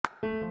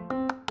Stop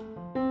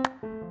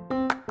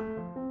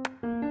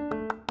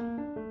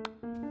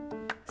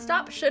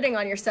shitting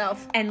on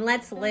yourself. And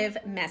let's live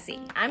messy.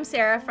 I'm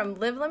Sarah from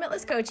Live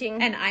Limitless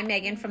Coaching. And I'm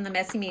Megan from The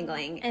Messy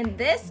Mingling. And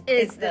this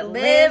is the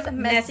Live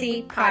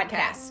Messy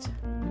Podcast.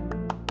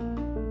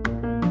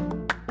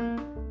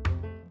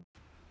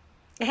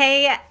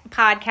 Hey,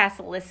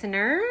 podcast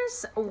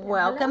listeners.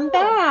 Welcome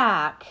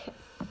back.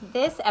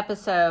 This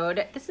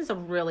is a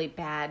really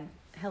bad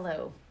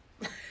hello.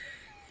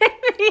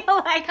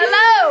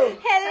 Hello.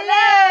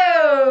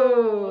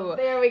 Hello.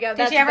 There we go.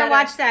 Did you ever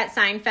watch that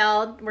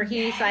Seinfeld where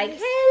he's like,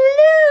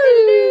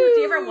 hello? Do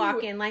you ever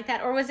walk in like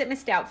that? Or was it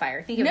Miss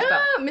Doubtfire? I think it was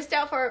both. Miss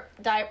Doubtfire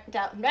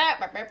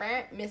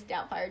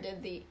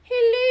did the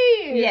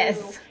hello.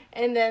 Yes.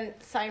 And then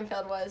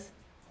Seinfeld was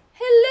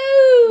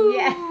hello.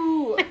 Yeah.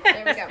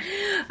 There we go.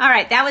 All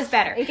right, that was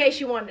better. In case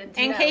you wanted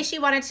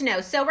to know.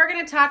 So we're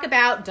going to talk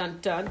about,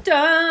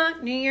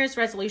 New Year's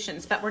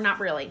resolutions, but we're not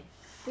really.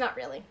 Not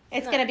really.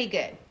 It's going to be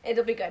good.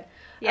 It'll be good.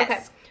 Yes.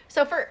 Okay.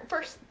 So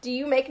first, do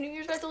you make New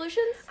Year's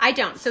resolutions? I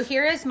don't. So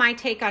here is my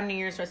take on New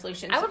Year's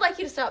resolutions. I would like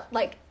you to stop,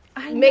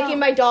 making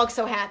my dog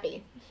so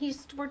happy.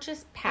 We're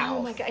just pals.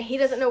 Oh my God. He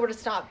doesn't know where to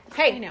stop.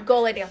 Hey,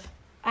 go lay down.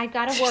 I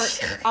gotta work.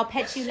 I'll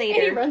pet you later.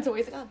 And he runs away.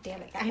 He's like, oh,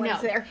 damn it. That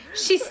one's there.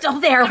 She's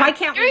still there. Why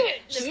can't we?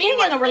 She's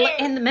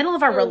in the middle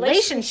of our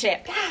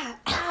relationship.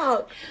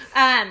 Out.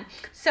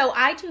 So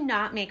I do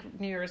not make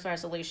New Year's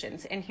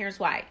resolutions, and here's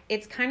why.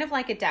 It's kind of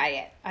like a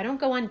diet. I don't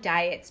go on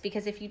diets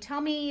because if you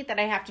tell me that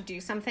I have to do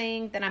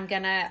something, then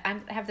I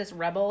have this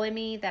rebel in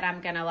me that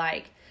I'm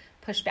gonna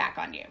push back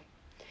on you.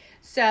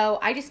 So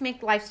I just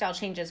make lifestyle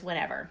changes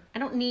whenever. I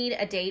don't need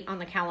a date on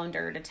the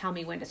calendar to tell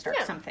me when to start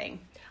something.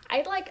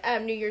 I like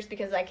New Year's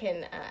because I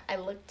can, I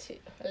like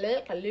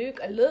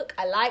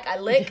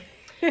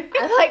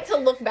to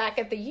look back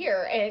at the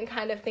year and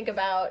kind of think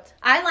about.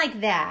 I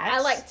like that.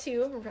 I like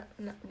to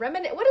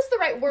reminisce. What is the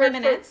right word?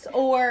 Reminisce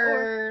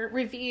or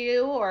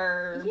review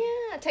or.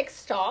 Yeah, take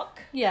stock.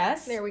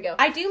 Yes. There we go.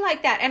 I do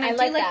like that. And I do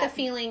like that. the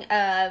feeling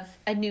of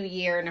a new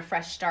year and a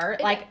fresh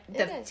start. It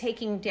is.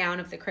 Taking down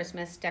of the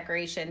Christmas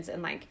decorations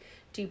and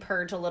do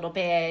purge a little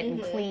bit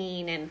and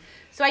clean. And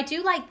so I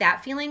do like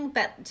that feeling.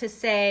 But to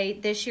say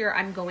this year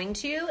I'm going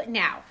to.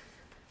 Now,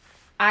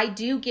 I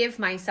do give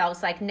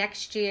myself,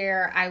 next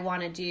year I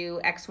want to do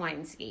X, Y,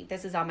 and Z.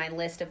 This is on my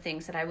list of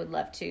things that I would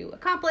love to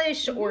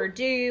accomplish or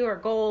do or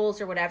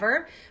goals or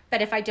whatever.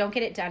 But if I don't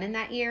get it done in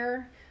that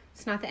year,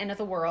 it's not the end of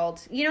the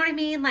world. You know what I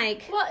mean?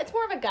 Well, it's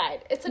more of a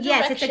guide. It's a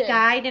direction. Yes, it's a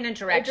guide and a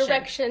direction. A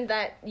direction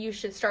that you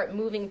should start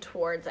moving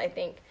towards, I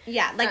think.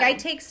 Yeah, I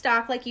take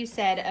stock, like you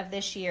said, of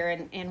this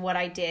year and what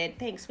I did.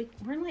 Thanks.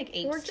 We're like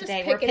eights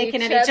today. We're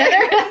picking at each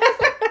other.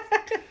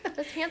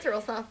 Those pants are real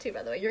soft too,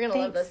 by the way. You're going to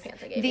love those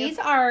pants I gave you. These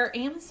are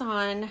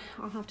Amazon.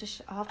 I'll have to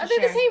share. Are they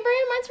the same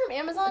brand? Mine's from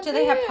Amazon. Do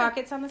they have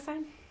pockets on the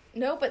side?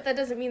 No, but that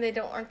doesn't mean they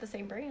aren't the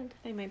same brand.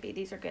 They might be.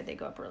 These are good. They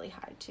go up really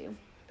high too.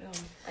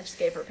 I just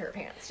gave her a pair of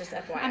pants, just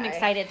FYI. I'm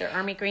excited. They're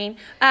army green.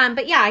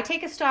 But yeah, I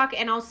take a stock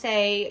and I'll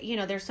say,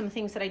 there's some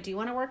things that I do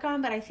want to work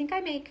on, but I think I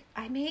make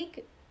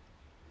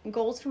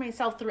goals for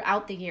myself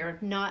throughout the year,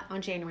 not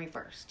on January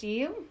 1st. Do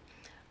you?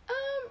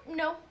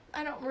 No,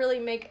 I don't really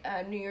make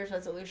New Year's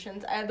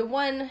resolutions. The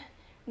one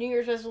New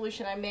Year's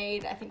resolution I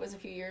made, I think was a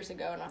few years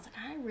ago, and I was like,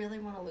 I really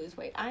want to lose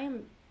weight. I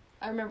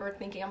remember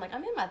thinking, I'm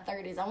in my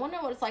 30s. I want to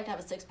know what it's like to have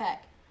a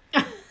six-pack.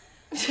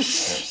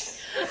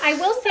 I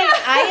will say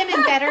I am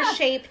in better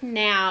shape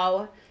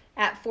now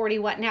at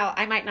 41. Now,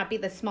 I might not be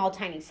the small,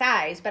 tiny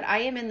size, but I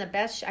am in the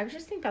best. I was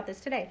just thinking about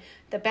this today.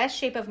 The best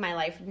shape of my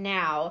life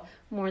now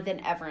more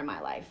than ever in my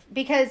life.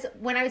 Because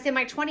when I was in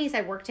my 20s,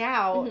 I worked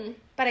out,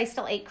 but I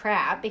still ate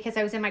crap because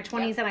I was in my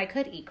 20s and I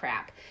could eat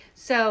crap.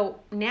 So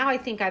now I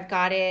think I've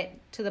got it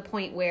to the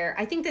point where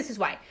I think this is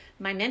why.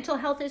 My mental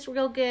health is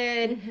real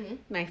good.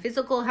 My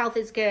physical health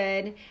is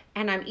good.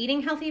 And I'm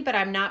eating healthy, but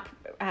I'm not...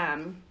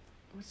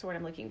 what's the word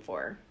I'm looking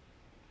for?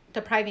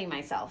 Depriving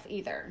myself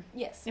either.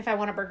 Yes. If I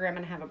want a burger, I'm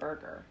going to have a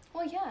burger.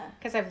 Well, yeah.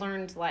 Because I've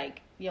learned,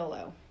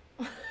 YOLO.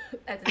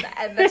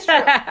 That's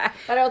true.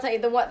 But I'll tell you,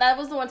 that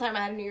was the one time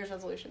I had a New Year's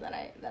resolution that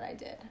I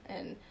did.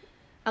 And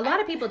a lot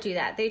of people do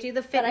that. They do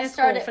the fitness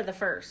goal for the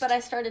first. But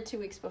I started 2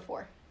 weeks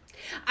before.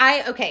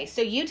 Okay,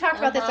 so you talked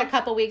about this a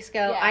couple weeks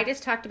ago. Yeah. I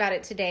just talked about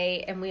it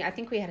today, and I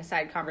think we had a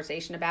side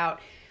conversation about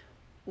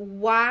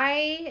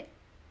why...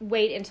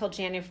 wait until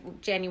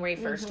January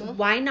 1st.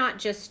 Why not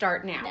just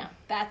start now? No,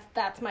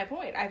 that's my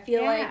point. I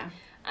feel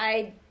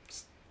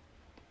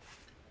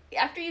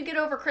after you get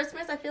over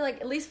Christmas, I feel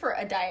like, at least for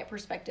a diet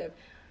perspective,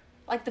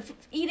 the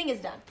eating is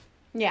done.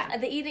 Yeah.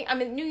 The eating,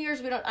 New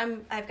Year's,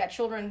 I've got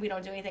children, we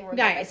don't do anything. We're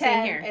right,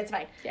 same here. It's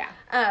fine. Yeah.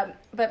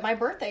 But my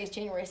birthday is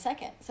January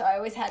 2nd, so I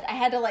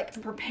had to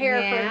prepare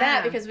for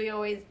that because we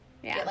always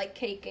get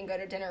cake and go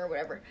to dinner or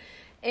whatever.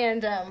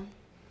 And,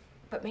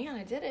 but man,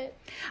 I did it.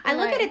 I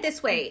look at it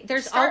this way.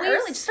 There's start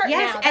always early. Start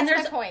now.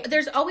 That's my point.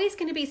 There's always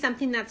going to be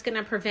something that's going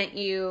to prevent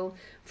you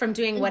from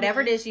doing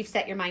whatever it is you've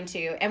set your mind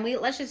to. And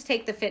let's just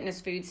take the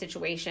fitness food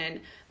situation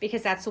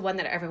because that's the one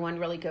that everyone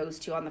really goes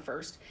to on the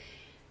first.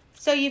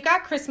 So you've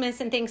got Christmas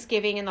and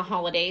Thanksgiving and the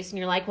holidays, and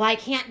you're like, well, I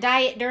can't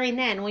diet during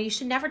then. Well, you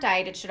should never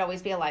diet. It should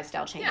always be a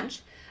lifestyle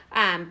change.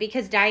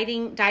 Because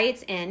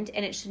diets end,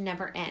 and it should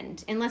never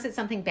end. Unless it's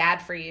something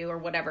bad for you or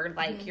whatever,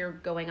 like you're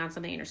going on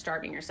something and you're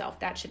starving yourself.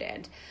 That should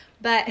end.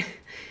 But...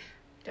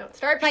 Don't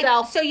starve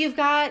yourself. So you've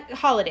got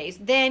holidays,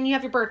 then you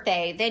have your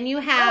birthday, then you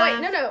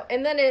have... No.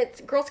 And then it's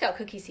Girl Scout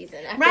cookie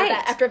season. After Right.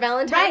 that, after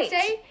Valentine's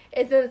Day,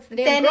 it's the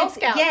damn Girl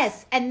Scouts.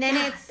 Yes, and then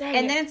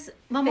Dang it's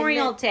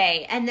Memorial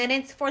Day, and then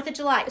it's 4th of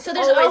July. So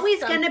there's always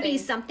always going to be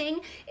something.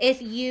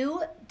 If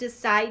you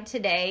decide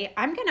today,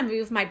 I'm going to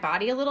move my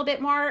body a little bit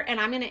more, and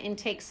I'm going to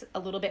intake a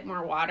little bit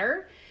more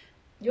water...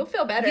 You'll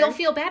feel better. You'll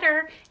feel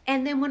better.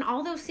 And then when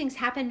all those things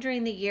happen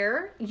during the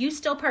year, you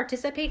still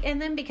participate in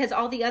them because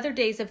all the other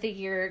days of the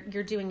year,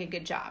 you're doing a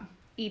good job.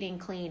 Eating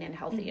clean and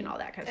healthy and all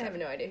that kind of I stuff.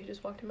 have no idea who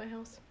just walked in my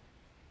house.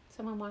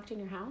 Someone walked in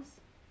your house?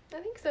 I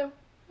think so.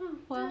 Oh,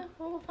 well. Yeah,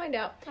 we'll find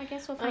out. I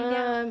guess we'll find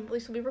out. At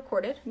least we'll be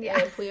recorded. Yeah.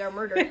 If we are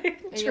murdered. And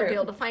you'll True. be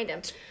able to find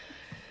him.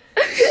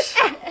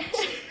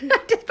 I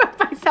just put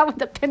myself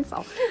with a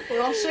pencil.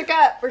 We're all shook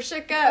up. We're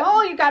shook up.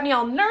 Oh, you got me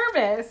all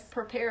nervous.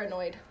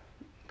 Paranoid.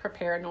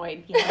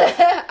 Paranoid.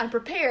 Yeah. I'm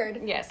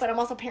prepared. Yes. But I'm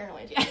also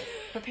paranoid.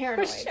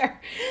 Paranoid. For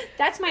sure.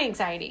 That's my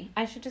anxiety.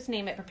 I should just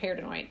name it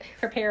Paranoid.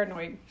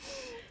 Paranoid.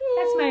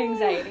 That's my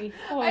anxiety.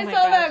 Oh, I my saw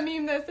gosh. that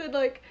meme that said,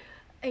 like,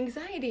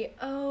 anxiety.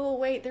 Oh,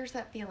 wait, there's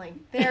that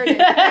feeling. There it is.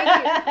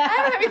 Thank you. I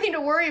don't have anything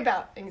to worry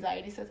about.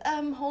 Anxiety says,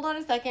 hold on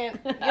a second.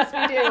 Yes,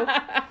 we do.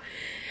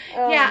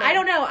 Oh, yeah, no. I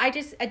don't know.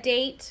 A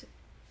date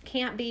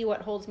can't be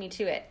what holds me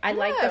to it. I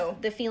like No.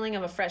 the feeling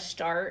of a fresh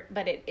start,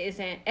 but it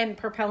isn't, and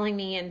propelling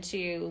me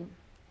into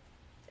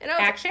And I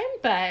will action,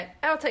 but...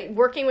 I'll tell you,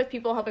 working with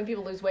people, helping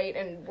people lose weight,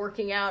 and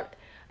working out,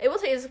 I will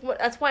say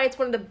that's why it's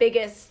one of the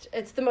biggest,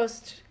 it's the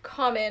most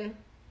common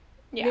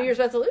New Year's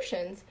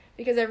resolutions,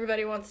 because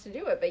everybody wants to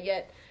do it, but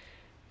yet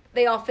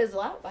they all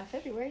fizzle out by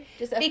February.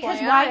 Just Because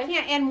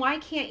FYI. why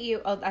can't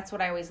you... Oh, that's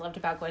what I always loved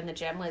about going to the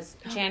gym was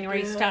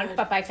January stunk,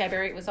 but by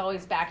February it was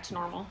always back to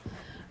normal.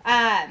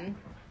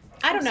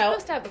 I don't know.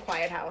 Supposed to have the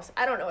quiet house.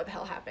 I don't know what the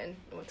hell happened.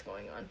 What's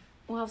going on?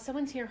 Well, if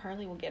someone's here,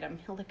 Harley will get him.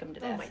 He'll lick him to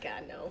death. Oh my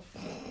God, no.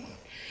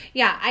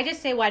 Yeah, I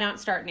just say why not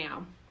start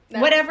now?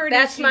 That's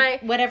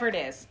whatever it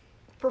is.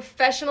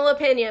 Professional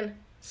opinion.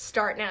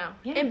 Start now.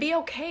 Yeah. And be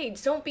okay.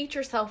 Just don't beat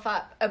yourself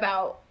up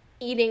about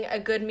eating a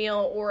good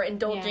meal or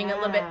indulging a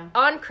little bit Yeah.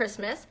 on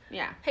Christmas.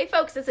 Yeah. Hey,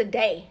 folks, it's a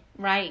day.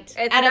 Right.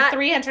 It's Out of not-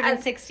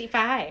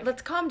 365.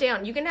 Let's calm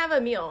down. You can have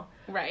a meal.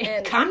 Right.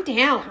 And Calm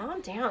down.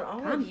 Calm down.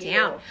 All Calm of you.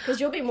 down. Because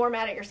you'll be more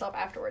mad at yourself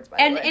afterwards, by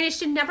And the way. it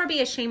should never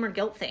be a shame or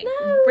guilt thing.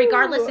 No.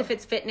 Regardless if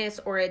it's fitness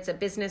or it's a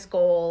business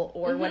goal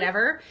or Mm-hmm.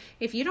 whatever.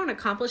 If you don't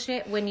accomplish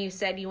it when you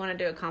said you wanted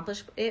to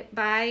accomplish it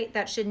by,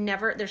 there should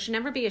never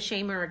be a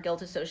shame or a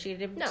guilt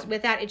associated No.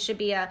 with that. It should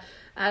be a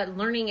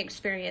learning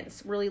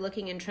experience, really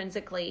looking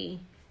intrinsically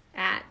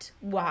at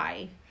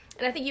why.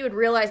 And I think you would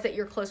realize that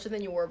you're closer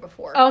than you were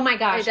before. Oh my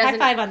gosh, It doesn't-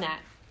 high five on that.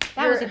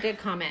 That was a You're- good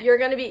comment. You're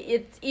going to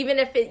be, even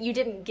if you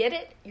didn't get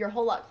it, you're a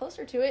whole lot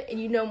closer to it, and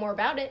you know more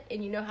about it,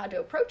 and you know how to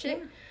approach it,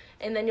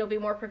 and then you'll be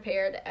more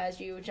prepared as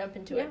you jump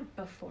into it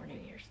before New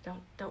Year's.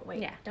 Don't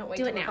wait. Yeah. Don't wait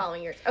Do till it the now.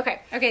 following years.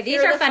 Okay. Okay,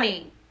 these Here are the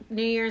funny.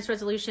 New Year's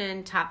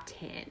resolution top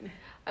 10.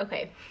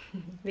 Okay.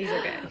 These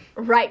are good.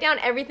 Write down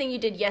everything you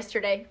did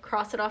yesterday.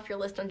 Cross it off your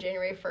list on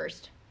January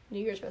 1st. New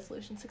Year's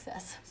resolution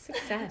success.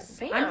 Success.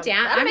 Bam. I'm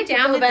down. That'll I'm make you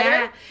down feel with better.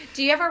 that.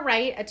 Do you ever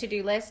write a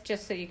to-do list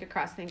just so you could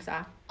cross things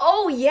off?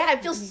 Oh, yeah.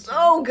 It feels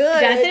so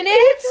good. Doesn't it?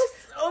 It feels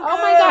so good. Oh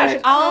my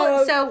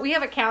gosh! So we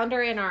have a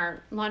calendar in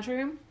our laundry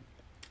room,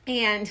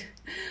 and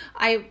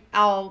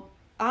I'll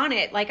on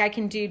it like I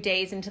can do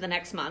days into the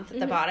next month at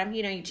the bottom.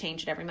 You know, you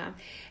change it every month,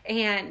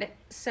 and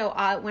so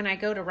when I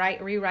go to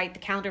rewrite the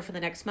calendar for the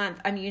next month,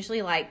 I'm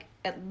usually like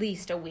at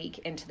least a week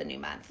into the new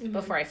month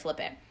before I flip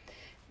it.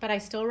 But I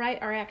still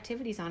write our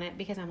activities on it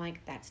because I'm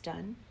like, that's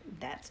done.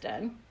 That's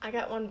done. I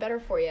got one better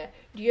for you.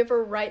 Do you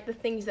ever write the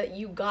things that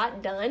you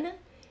got done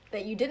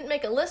that you didn't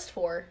make a list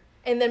for,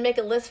 and then make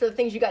a list for the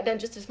things you got done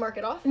just to mark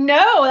it off?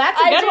 No, that's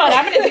a I good do. one.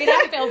 I'm going to do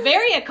that. I feel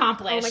very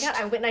accomplished. Oh my God,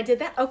 I went and I did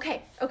that?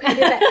 Okay, I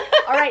did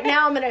that. All right,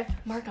 now I'm going to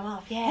mark them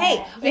off. Yeah.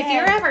 Hey, if yeah.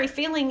 you're ever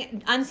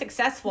feeling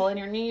unsuccessful in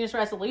your New Year's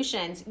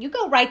resolutions, you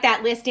go write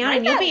that list down Write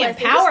and you'll that be list and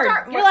just empowered.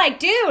 start You're like,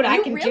 dude, I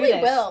can You do really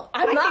this. will.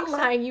 I'm I not think so.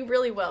 lying. You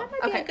really will. That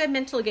might be a good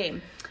mental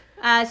game.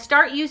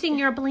 Start using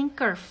your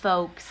blinker,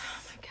 folks.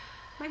 Oh my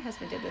God. My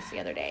husband did this the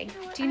other day.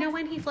 Do you know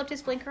when he flipped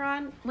his blinker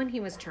on? When he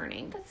was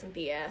turning. That's some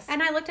BS.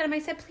 And I looked at him, I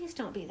said, please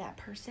don't be that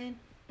person.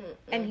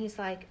 And he's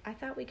like, I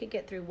thought we could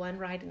get through one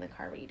ride in the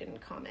car where you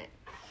didn't comment.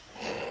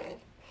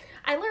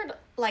 I learned,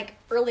 like,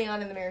 early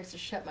on in the marriage to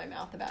shut my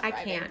mouth about I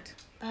driving. can't.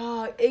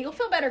 Oh, you'll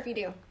feel better if you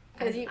do.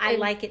 I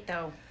like it,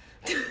 though.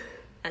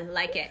 I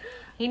like it.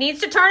 He needs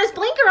to turn his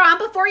blinker on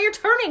before you're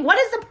turning. What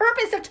is the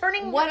purpose of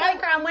turning your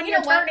blinker on when you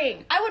you're know what?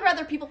 turning? I would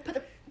rather people put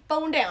their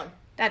phone down.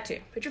 That too.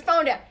 Put your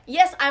phone down.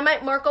 Yes, I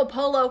might Marco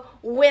Polo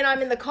when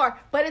I'm in the car,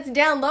 but it's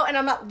down low and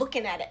I'm not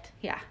looking at it.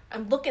 Yeah.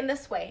 I'm looking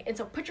this way. And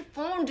so put your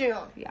phone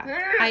down. Yeah.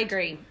 I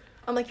agree.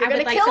 I'm like, you're I gonna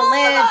would like kill to all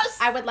live. of us.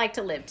 I would like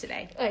to live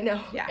today. I know.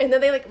 Yeah. And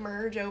then they like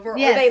merge over,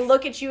 Yes. or they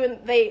look at you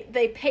and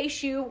they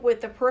pace you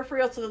with the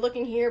peripheral, so they're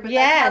looking here. But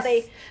that's how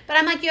they. But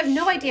I'm like, you have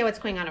no idea what's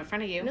going on in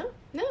front of you.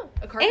 No,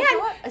 a car And can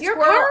go up, a your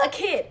squirrel, car- a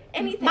kid,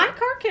 anything. My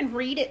car can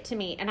read it to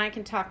me, and I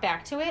can talk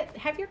back to it.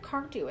 Have your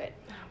car do it.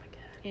 Oh my god.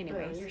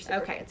 Anyways, you're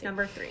super okay, fancy.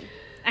 number 3.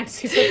 I'm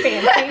super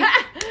fancy.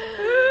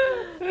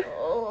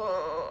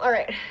 Oh, all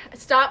right,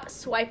 stop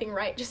swiping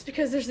right just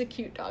because there's a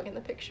cute dog in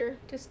the picture.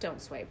 Just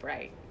don't swipe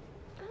right.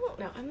 I don't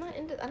know. I'm not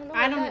into. I don't know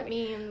I what don't- that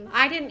means.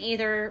 I didn't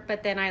either,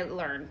 but then I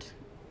learned.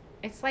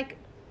 It's like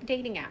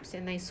dating apps,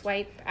 and they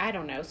swipe. I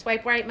don't know.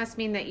 Swipe right must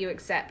mean that you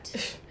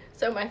accept.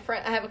 So my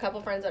friend, I have a couple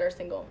friends that are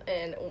single,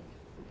 and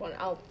one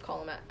I'll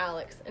call him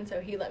Alex, and so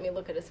he let me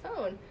look at his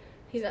phone.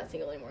 He's not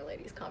single anymore,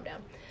 ladies. Calm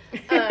down.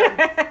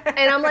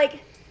 And I'm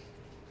like,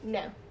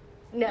 no.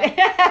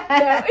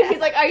 And he's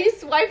like, are you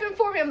swiping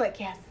for me? I'm like,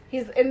 yes.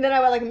 And then I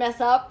would like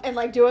mess up and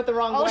like do it the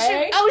wrong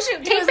way.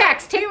 Shoot! Take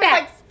backs. He was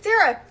like,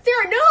 Sarah,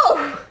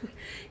 no.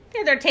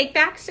 Yeah, there are take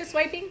backs to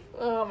swiping.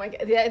 Oh my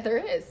god, yeah, there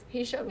is.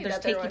 He showed me There's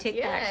that there takey was.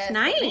 take backs. Yes,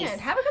 Nice. Man,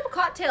 have a couple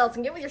cocktails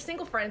and get with your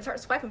single friend and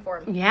start swiping for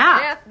him.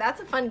 Yeah. That's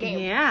a fun game.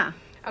 Yeah.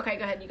 Okay,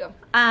 go ahead, you go.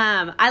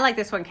 I like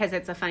this one because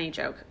it's a funny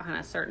joke on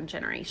a certain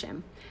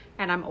generation.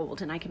 And I'm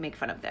old and I can make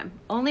fun of them.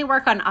 Only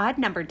work on odd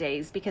number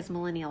days because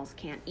millennials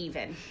can't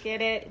even.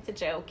 Get it? It's a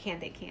joke.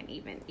 They can't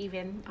even.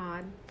 Even,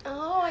 odd.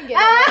 Oh, I get it.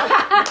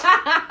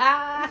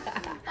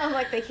 I'm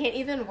like, they can't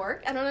even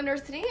work? I don't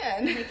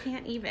understand. They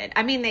can't even.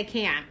 I mean, they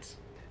can't.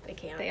 They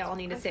can't. They all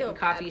need to I sit feel in bad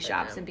coffee for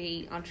shops them. and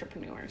be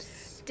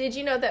entrepreneurs. Did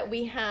you know that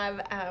we have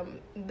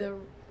the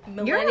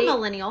millennial? You're a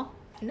millennial.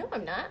 No,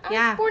 I'm not. I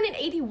Yeah. was born in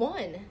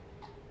 81.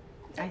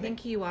 I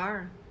think you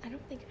are. I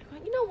don't think.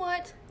 You know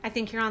what? I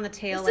think you're on the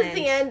tail This end.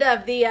 is the end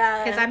of the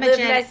I'm a Live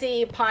Gen-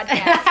 Messy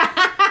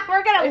podcast.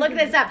 We're going to look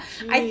this up.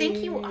 I think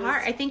you Jeez. are.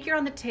 I think you're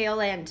on the tail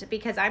end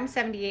because I'm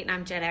 78 and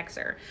I'm Gen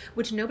Xer,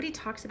 which nobody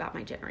talks about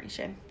my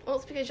generation. Well,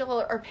 it's because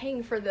y'all are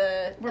paying for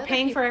the. We're other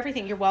paying people. for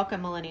everything. You're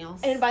welcome, millennials.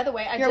 And by the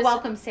way, You're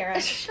welcome,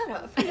 Sarah. Shut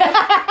up.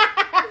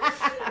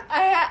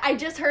 I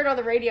just heard on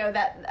the radio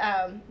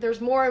that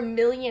there's more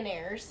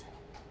millionaires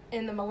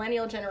in the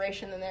millennial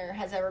generation than there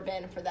has ever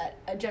been for that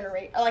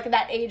like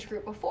that age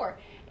group before,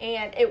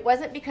 and it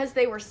wasn't because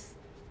they were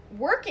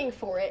working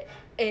for it.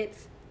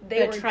 It's they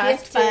The were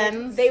trust gifted.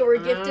 funds. They were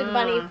gifted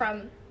money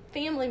from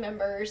family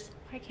members.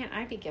 Why can't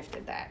I be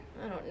gifted that?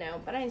 I don't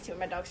know, but I didn't see what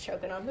my dog's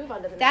choking on. Move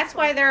on to the That's next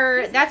why one.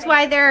 they're. That's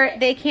why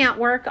they can't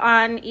work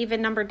on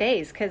even number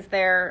days because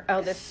they're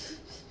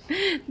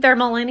they're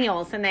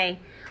millennials and they.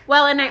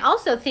 Well, and I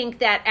also think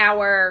that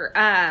our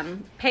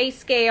pay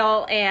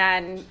scale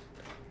and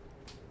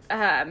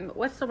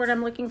what's the word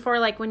I'm looking for?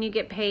 Like when you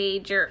get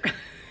paid, your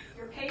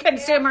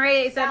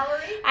consumerism.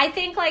 salary? I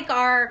think like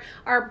our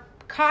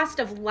cost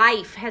of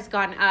life has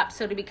gone up.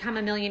 So to become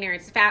a millionaire,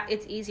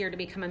 it's easier to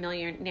become a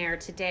millionaire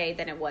today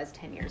than it was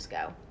 10 years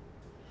ago.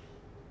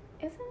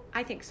 Is it?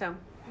 I think so.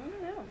 I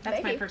don't know.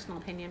 That's my Maybe. personal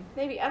opinion.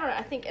 Maybe I don't know.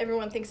 I think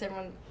everyone thinks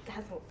everyone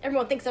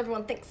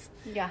thinks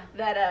Yeah.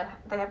 that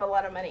they have a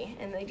lot of money,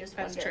 and they just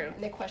That's wonder true.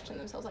 and they question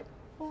themselves like,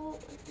 well,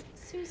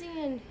 Susie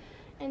and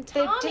They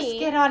Tommy just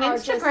get on are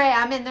just-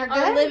 Instagram and they're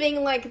are good.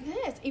 living like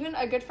this. Even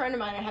a good friend of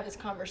mine, I have this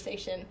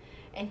conversation,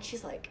 and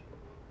she's like,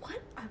 "What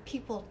are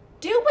people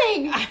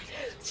doing?"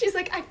 She's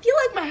like, "I feel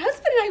like my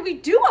husband and we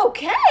do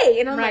okay,"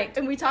 and I'm Right. like,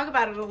 and we talk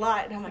about it a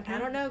lot, and I'm like, "I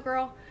don't know,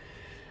 girl."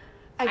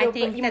 I I go,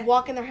 think but you that-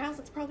 walk in their house,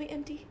 it's probably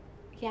empty.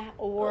 Yeah,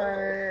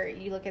 or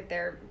you look at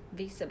their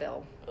Visa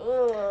bill.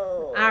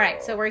 All All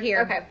right, so we're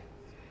here. Okay.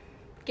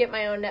 Get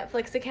my own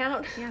Netflix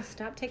account. Yeah,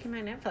 stop taking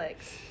my Netflix.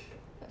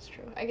 That's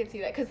true. I can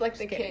see that because, like,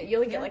 the kidding. kid, you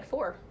only get Yeah. like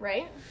 4,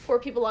 right? 4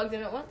 people logged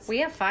in at once. We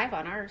have 5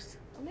 on ours.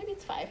 Or maybe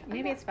it's 5.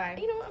 Maybe it's 5.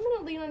 You know, what? I'm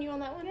gonna lean on you on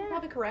that one. You're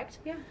probably correct.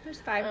 Yeah,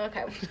 there's 5.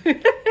 Okay.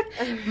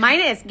 Mine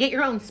is get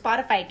your own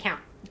Spotify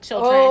account,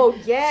 children. Oh,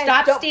 yes.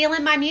 Stop Don't-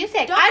 stealing my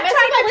music. Don't mess with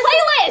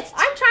my playlist.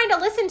 I'm trying to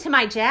listen to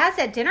my jazz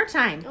at dinner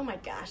time. Oh my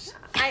gosh.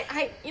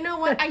 You know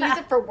what? I use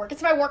it for work.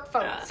 It's my work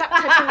phone. Stop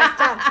touching my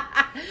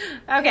stuff.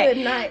 Okay.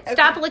 Good night. Okay.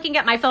 Stop looking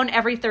at my phone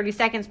every 30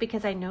 seconds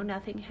because I know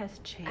nothing has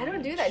changed. I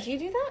don't do that. Do you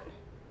do that?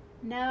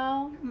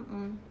 No.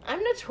 Mm-mm.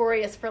 I'm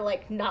notorious for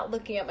like not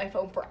looking at my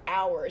phone for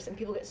hours, and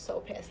people get so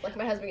pissed. Like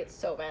my husband gets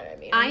so mad at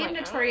me. And I I'm am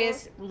like,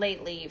 notorious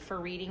lately for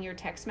reading your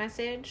text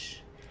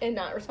message. and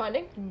not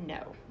responding.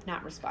 No,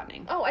 not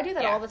responding. Oh, I do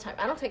that Yeah. all the time.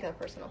 I don't take that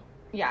personal.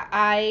 Yeah,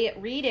 I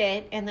read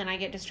it and then I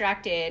get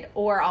distracted,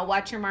 or I'll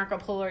watch your Marco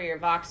Polo or your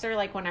Voxer,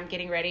 like when I'm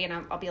getting ready,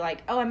 and I'll be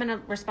like, oh, I'm going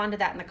to respond to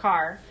that in the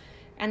car.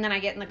 And then I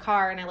get in the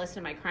car and I listen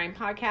to my crime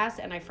podcast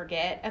and I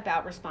forget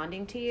about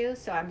responding to you.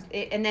 So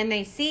and then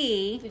they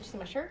see. Did you see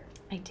my shirt?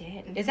 I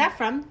did. Is that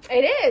from?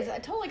 It is. I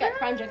totally got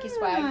Crime Junkie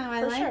swag.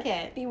 I for like sure.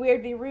 it. Be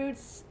weird, be rude,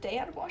 stay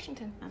out of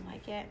Washington. I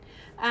like it.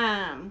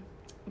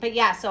 But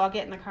yeah, so I'll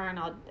get in the car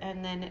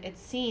and then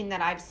it's seen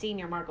that I've seen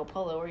your Marco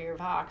Polo or your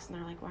Vox, and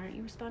they're like, why aren't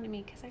you responding to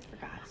me? Because I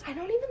forgot. I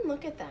don't even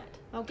look at that.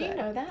 Oh, Do you good.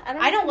 know that?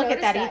 I don't even look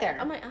at notice that either.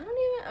 I'm like, I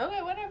don't even.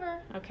 Okay, whatever.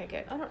 Okay,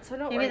 good. I don't. So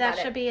don't Maybe worry that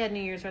about should be a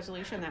New Year's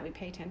resolution that we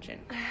pay attention.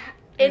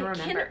 And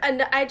remember.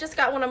 and I just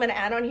got one I'm going to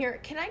add on here.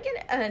 Can I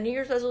get a New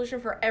Year's resolution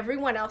for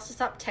everyone else to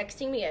stop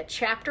texting me a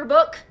chapter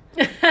book?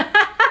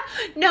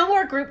 No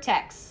more group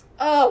texts.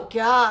 Oh,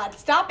 God.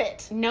 Stop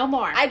it. No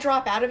more. I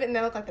drop out of it and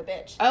then I look like a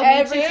bitch. Oh,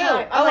 Every me too.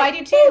 time. Oh, like, I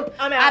do too. "Boop,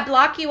 I'm out." I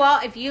block you all.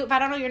 If I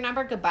don't know your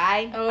number,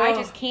 goodbye. Oh. I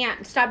just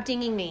can't. Stop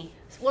dinging me.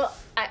 Well,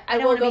 I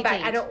don't will wanna go be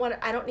back. dinged.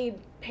 I don't need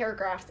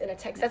paragraphs in a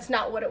text. That's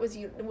not what it was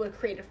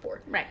created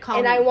for. Right. Call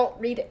And me. I won't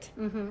read it.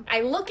 Mm-hmm.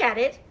 I look at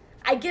it.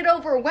 I get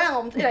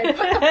overwhelmed and I put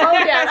the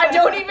phone down. I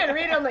don't even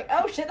read it. I'm like,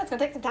 oh shit, that's gonna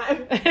take some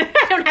time.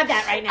 I don't have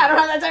that right now. I don't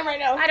have that time right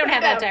now. I don't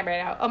have that time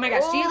right now. Oh my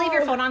gosh. Do you leave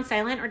your Oh. phone on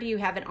silent or do you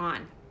have it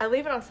on? I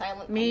leave it on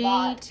silent a Me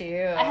lot.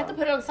 too. I have to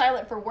put it on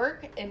silent for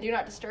work and do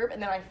not disturb,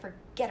 and then I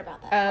forget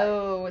about that. part.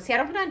 Oh, see, I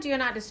don't put on do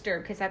not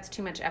disturb because that's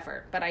too much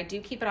effort, but I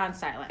do keep it on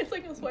silent. It's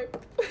like a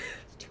swipe.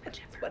 It's too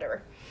much effort.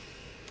 Whatever.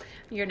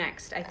 You're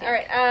next, I think. All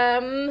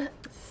right.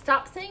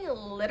 Stop saying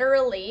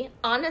literally,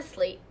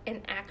 honestly,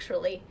 and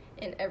actually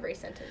in every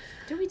sentence.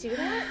 Do we do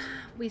that?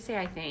 We say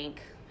I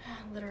think.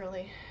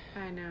 Literally.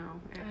 I know,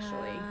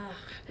 actually.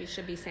 We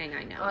should be saying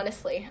I know.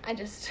 Honestly, I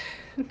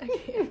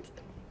can't.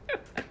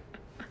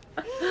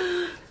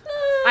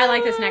 I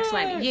like this next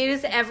one.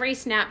 Use every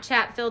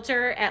Snapchat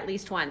filter at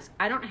least once.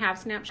 I don't have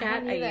Snapchat. I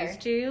don't I either.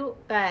 used to,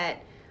 but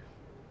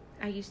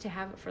I used to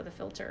have it for the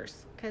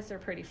filters because they're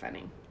pretty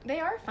funny. They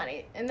are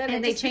funny, and then And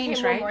it they just change,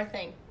 became right? one more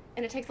thing,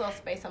 and it takes a little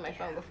space on my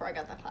phone before I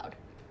got that cloud.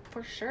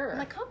 For sure. I'm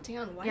like, calm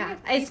down. Why? Yeah.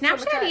 do you Is have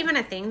so much Snapchat time? even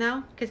a thing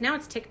though? Because now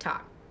it's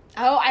TikTok.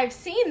 Oh, I've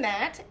seen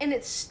that, and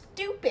it's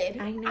stupid.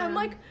 I know. I'm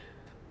like,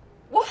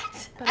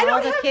 what? But I all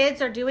don't the have...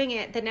 kids are doing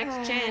it. The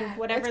next gen,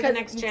 whatever It's the 'cause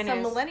next gen some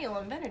is. millennial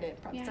invented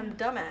it. Probably Yeah. some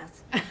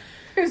dumbass.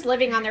 Who's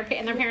living on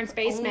in their parents'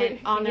 basement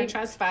Only- on their didn't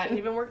trust Didn't fund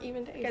even work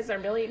even days. because they're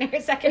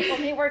millionaires. I can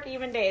only work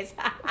even days.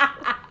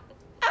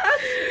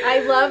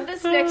 I love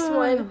this next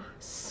one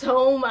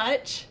so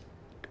much.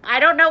 I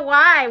don't know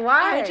why.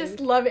 Why? I just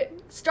love it.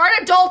 Start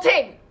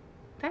adulting.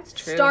 That's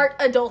true. Start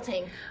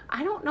adulting.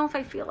 I don't know if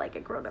I feel like a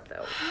grown up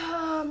though.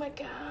 Oh my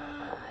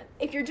god.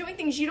 If you're doing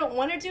things you don't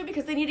want to do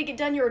because they need to get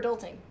done, you're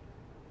adulting.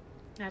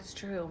 That's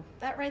true.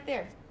 That right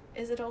there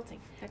is adulting.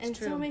 That's and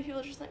true. so many people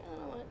are just like, I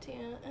don't want to.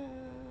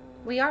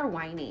 We are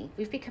whiny.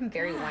 We've become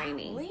very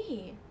whiny.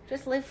 Golly.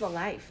 Just live the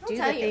life. I'll Do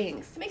the tell you,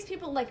 things. It makes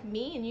people like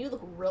me and you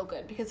look real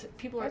good because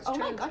people are That's like, oh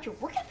my true. god, your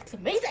work ethic's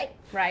amazing.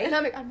 Right? And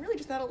I'm like, I'm really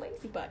just not a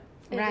lazy butt.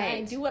 And I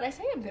Right. do what I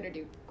say I'm going to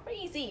do.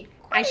 Crazy.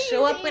 I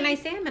show up when I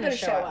Crazy. say I'm going gonna to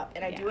show up.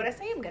 And I Yeah. do what I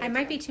say I'm going to I do.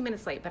 might be 2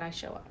 minutes late, but I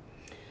show up.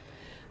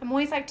 I'm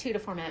always like 2 to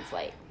 4 minutes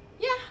late.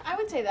 Yeah, I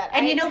would say that.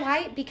 And you know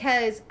why?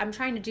 Because I'm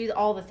trying to do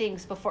all the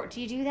things before.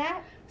 Do you do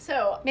that?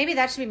 So, Maybe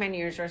that should be my New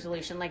Year's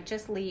resolution. Like,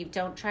 just leave.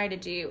 Don't try to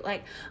do,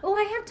 like, oh,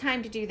 I have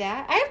time to do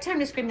that. I have time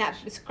to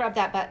scrub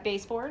that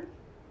baseboard.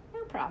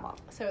 No problem.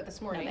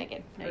 this morning,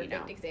 Megan. No, you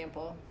perfect don't.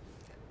 example.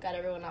 Got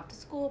everyone off to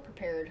school,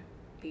 prepared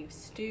beef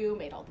stew,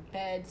 made all the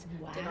beds,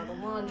 did all the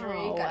laundry,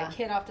 Wow. got a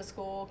kid off to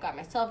school, got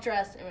myself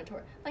dressed, and went to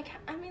work. Like,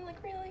 I mean,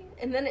 like, really?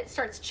 And then it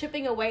starts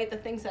chipping away at the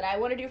things that I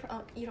want to do.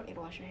 You don't need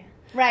to wash your hair.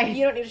 Right.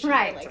 You don't need to shave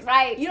Right, your legs.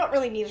 right. You don't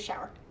really need a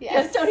shower.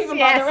 Yes, Just don't even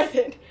yes. bother with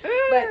it.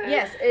 But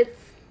yes,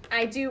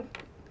 I do.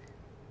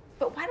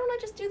 But why don't I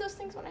just do those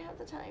things when I have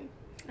the time?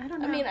 I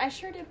don't know. I mean, I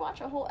sure did watch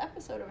a whole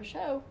episode of a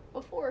show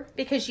before.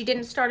 because you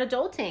didn't start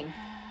adulting.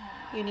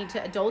 You need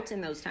to adult in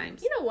those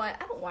times. You know what?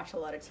 I don't watch a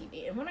lot of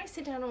TV. And when I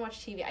sit down and watch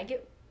TV,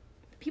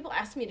 people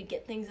ask me to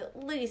get things at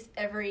least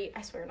every,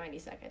 I swear, 90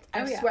 seconds.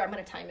 I Oh, yeah. swear I'm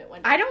going to time it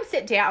one day. I don't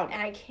sit down.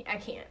 And I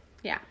can't.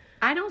 Yeah.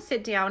 I don't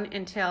sit down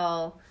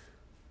until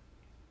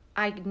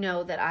I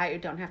know that I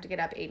don't have to get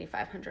up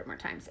 8,500 more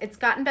times. It's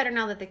gotten better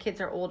now that the kids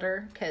are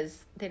older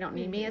because they don't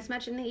need me as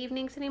much in the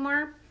evenings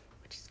anymore,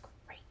 which is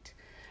great.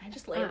 I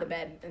just lay in the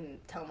bed and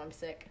tell them I'm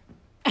sick.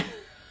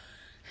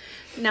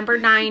 Number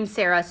 9,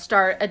 Sarah,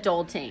 start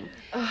adulting.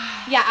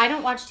 Yeah, I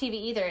don't watch TV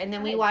either. And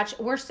then we watch,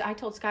 I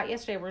told Scott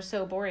yesterday, we're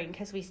so boring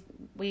because we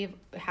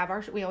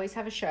always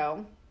have a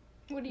show.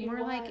 What do you More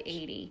watch? like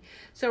 80.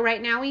 So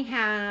right now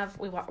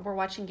we're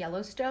watching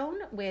Yellowstone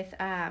with,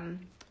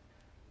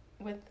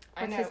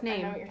 What's his name?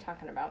 I know what you're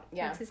talking about.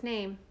 Yeah. what's his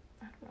name?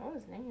 I don't know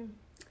his name.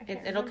 I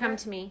can't It'll come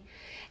remember. to me.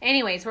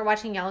 Anyways, we're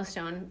watching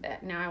Yellowstone.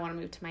 Now I want to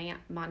move to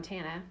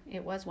Montana.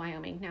 It was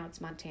Wyoming. Now it's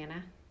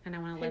Montana. And I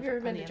want to live Have you ever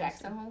on been the to other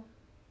Jackson side. Hole?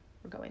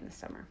 We're going this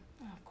summer.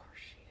 Oh, of course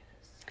she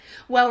is.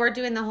 Well, we're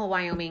doing the whole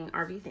Wyoming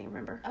RV thing,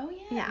 remember? Oh,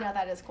 yeah. Yeah. No,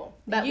 that is cool.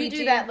 But But you we do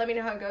do- that. Let me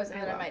know how it goes,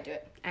 and I then I will. might do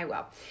it. I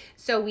will.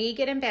 So we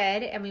get in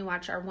bed and we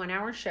watch our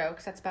 1-hour show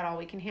because that's about all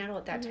we can handle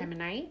at that time of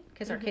night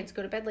because our kids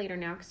go to bed later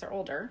now because they're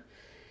older.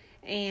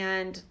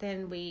 And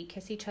then we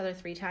kiss each other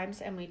 3 times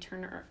and we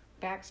turn our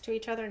backs to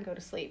each other and go to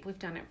sleep. We've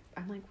done it.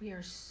 I'm like, we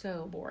are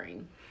so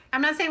boring.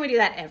 I'm not saying we do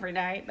that every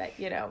night, but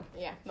you know.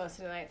 Yeah, most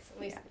of the nights. At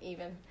least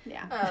even.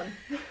 Yeah. At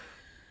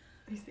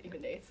least the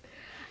even days.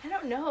 I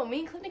don't know. Me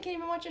and Clinton can't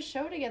even watch a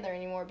show together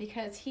anymore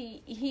because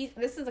he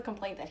this is a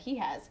complaint that he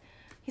has.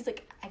 He's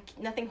like,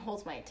 nothing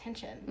holds my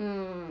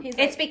attention. He's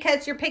It's like,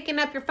 because you're picking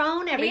up your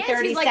phone every he is.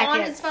 30 He's seconds. like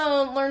on his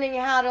phone learning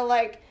how to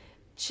like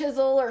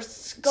chisel or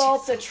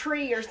sculpt a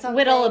tree or something.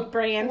 Whittle a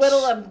branch.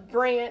 Whittle a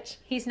branch.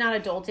 He's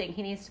not adulting.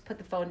 He needs to put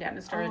the phone down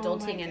and start Oh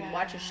adulting my and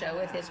watch a show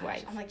with his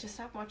wife. I'm like, just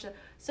stop watching.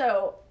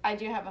 So I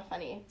do have a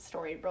funny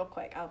story real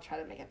quick. I'll try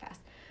to make it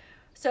fast.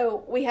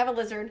 So we have a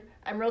lizard.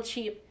 I'm real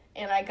cheap.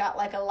 And I got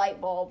like a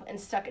light bulb and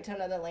stuck it to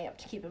another lamp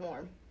to keep him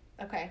warm.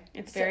 Okay.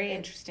 It's very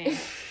interesting.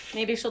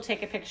 Maybe she'll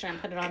take a picture and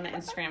put it on the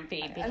Instagram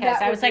feed because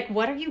That I would was like,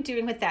 what are you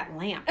doing with that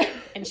lamp?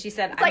 And she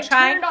said, It's like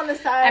turned on the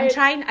side. I'm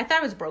trying. I thought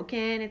it was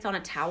broken. It's on a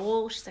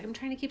towel. She's like, I'm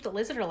trying to keep the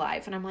lizard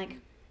alive. And I'm like,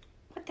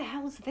 what the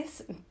hell is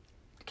this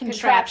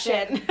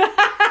contraption?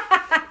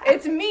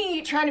 It's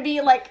me trying to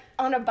be like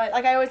on a budget.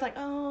 Like I always like,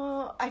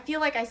 oh, I feel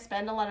like I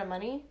spend a lot of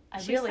money.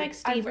 She's like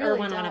Steve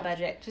Irwin on a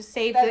budget. Just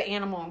save That- the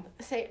animal.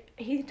 Say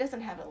he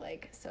doesn't have a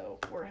leg, so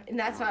and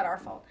that's not our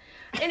fault.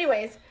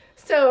 Anyways,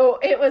 so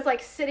it was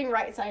like sitting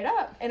right side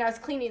up, and I was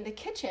cleaning the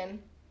kitchen,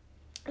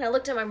 and I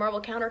looked at my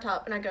marble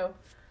countertop, and I go,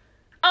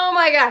 oh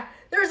my god,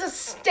 there's a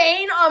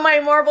stain on my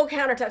marble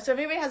countertop. So if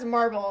anybody has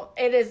marble,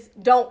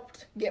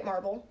 don't get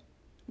marble.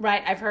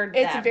 Right, I've heard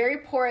It's that. very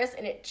porous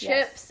and it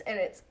chips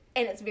Yes.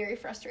 and it's very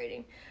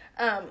frustrating.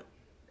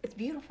 It's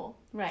beautiful.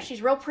 Right.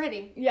 She's real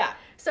pretty. Yeah.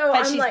 So But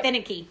I'm she's like,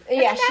 finicky.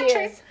 yeah, Isn't she that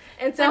true? is.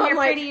 And so When I'm you're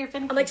like, pretty, you're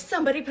finicky. I'm like,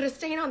 somebody put a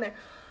stain on there.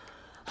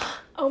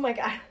 Oh my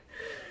god.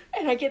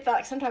 And I get that,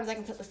 like, sometimes I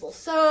can put this little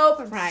soap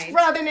and Right.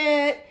 scrubbing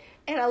it.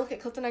 And I look at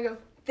Clifton and I go,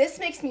 this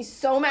makes me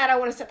so mad I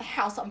want to set the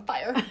house on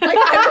fire. Like,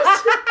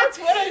 that's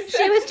what I said.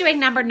 She was doing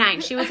number 9.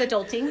 She was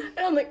adulting. And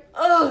I'm like,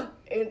 ugh.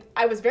 And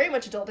I was very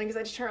much adulting because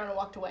I just turned around and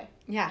walked away.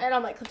 Yeah. And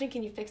I'm like, Clifton,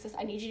 can you fix this?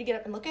 I need you to get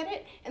up and look at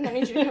it. And then I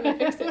need you to come and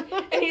fix it.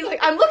 And he's like,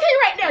 I'm looking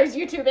right now. He's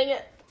YouTubing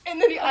it.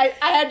 And then I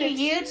had to.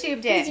 He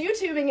YouTubed it. He's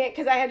YouTubing it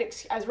because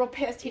I was real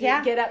pissed. He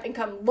Yeah. didn't get up and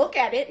come look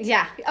at it.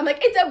 Yeah. I'm like,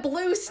 it's a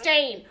blue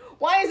stain.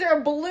 Why is there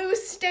a blue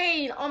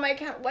stain on my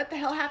couch? What the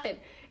hell happened?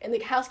 And the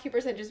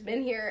housekeepers had just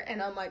been here.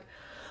 And I'm like,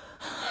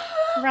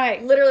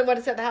 Right. literally want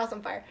to set the house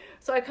on fire.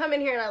 So I come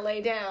in here and I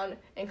lay down,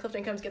 and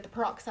Clifton comes get the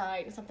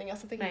peroxide and something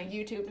else, Right.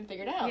 he YouTubed and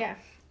figured out. Yeah.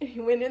 And he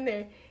went in there,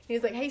 and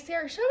he's like, hey,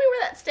 Sarah, show me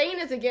where that stain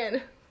is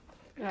again.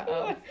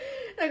 Uh-oh. And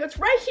I go, it's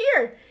right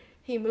here.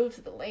 He moves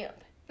the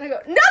lamp. And I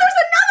go, no,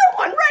 there's another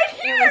one right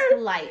here. It was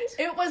the light.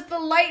 It was the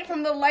light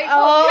from the light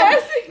bulb Oh.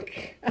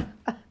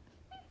 passing.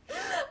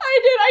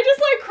 I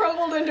just like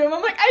crumbled into him.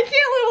 I'm like, I can't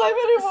live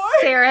life anymore.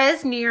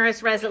 Sarah's New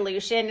Year's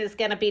resolution is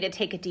going to be to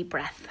take a deep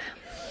breath.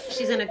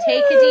 She's going to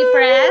take a deep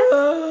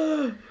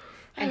breath,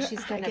 and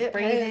she's going to Get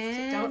breathe pissed.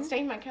 in. Don't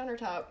stain my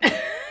countertop.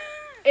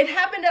 It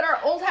happened at our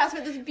old house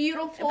with this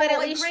beautiful. But at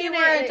like, least you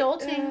granite. were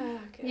adulting.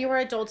 Okay. You were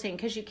adulting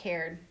because you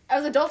cared. I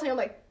was adulting. I'm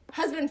like,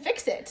 husband,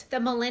 fix it. The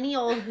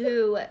millennial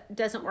who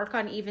doesn't work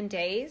on even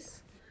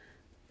days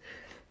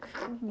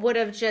would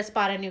have just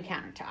bought a new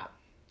countertop.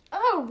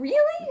 Oh,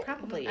 really?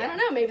 Probably, I yeah. don't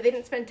know. Maybe they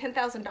didn't spend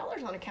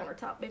 $10,000 on a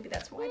countertop. Maybe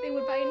that's why they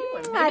would buy a new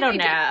one. Maybe I don't they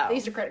did. know. They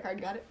used a credit card,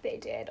 got it. They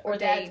did. Or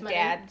dad's money.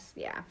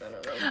 Yeah. I don't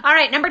know. All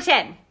right, number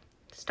 10.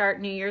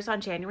 Start New Year's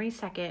on January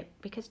 2nd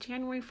because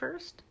January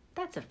 1st,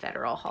 that's a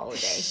federal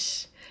holiday.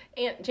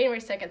 And January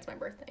 2nd is my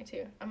birthday,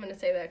 too. I'm going to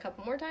say that a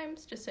couple more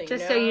times, just so you know.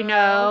 Just so you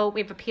know,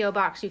 we have a P.O.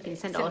 box you can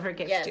send all of her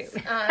gifts Yes.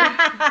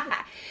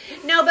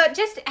 to. No, but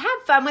just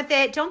have fun with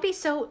it. Don't be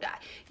so,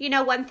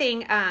 one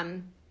thing,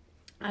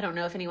 I don't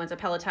know if anyone's a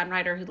Peloton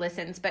rider who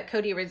listens, but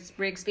Cody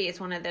Rigsby is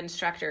one of the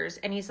instructors,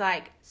 and he's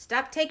like,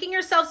 stop taking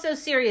yourself so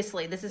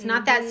seriously. This is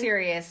not that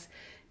serious.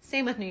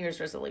 Same with New Year's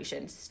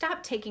resolutions.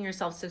 Stop taking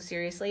yourself so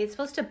seriously. It's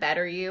supposed to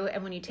better you,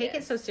 and when you take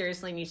it so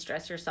seriously and you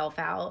stress yourself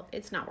out,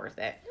 it's not worth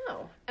it.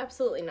 No,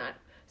 absolutely not.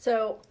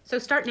 So So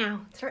start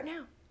now. start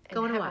now. And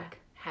Go on a have walk.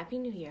 Happy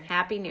New Year.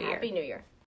 Happy New Year. Happy New Year.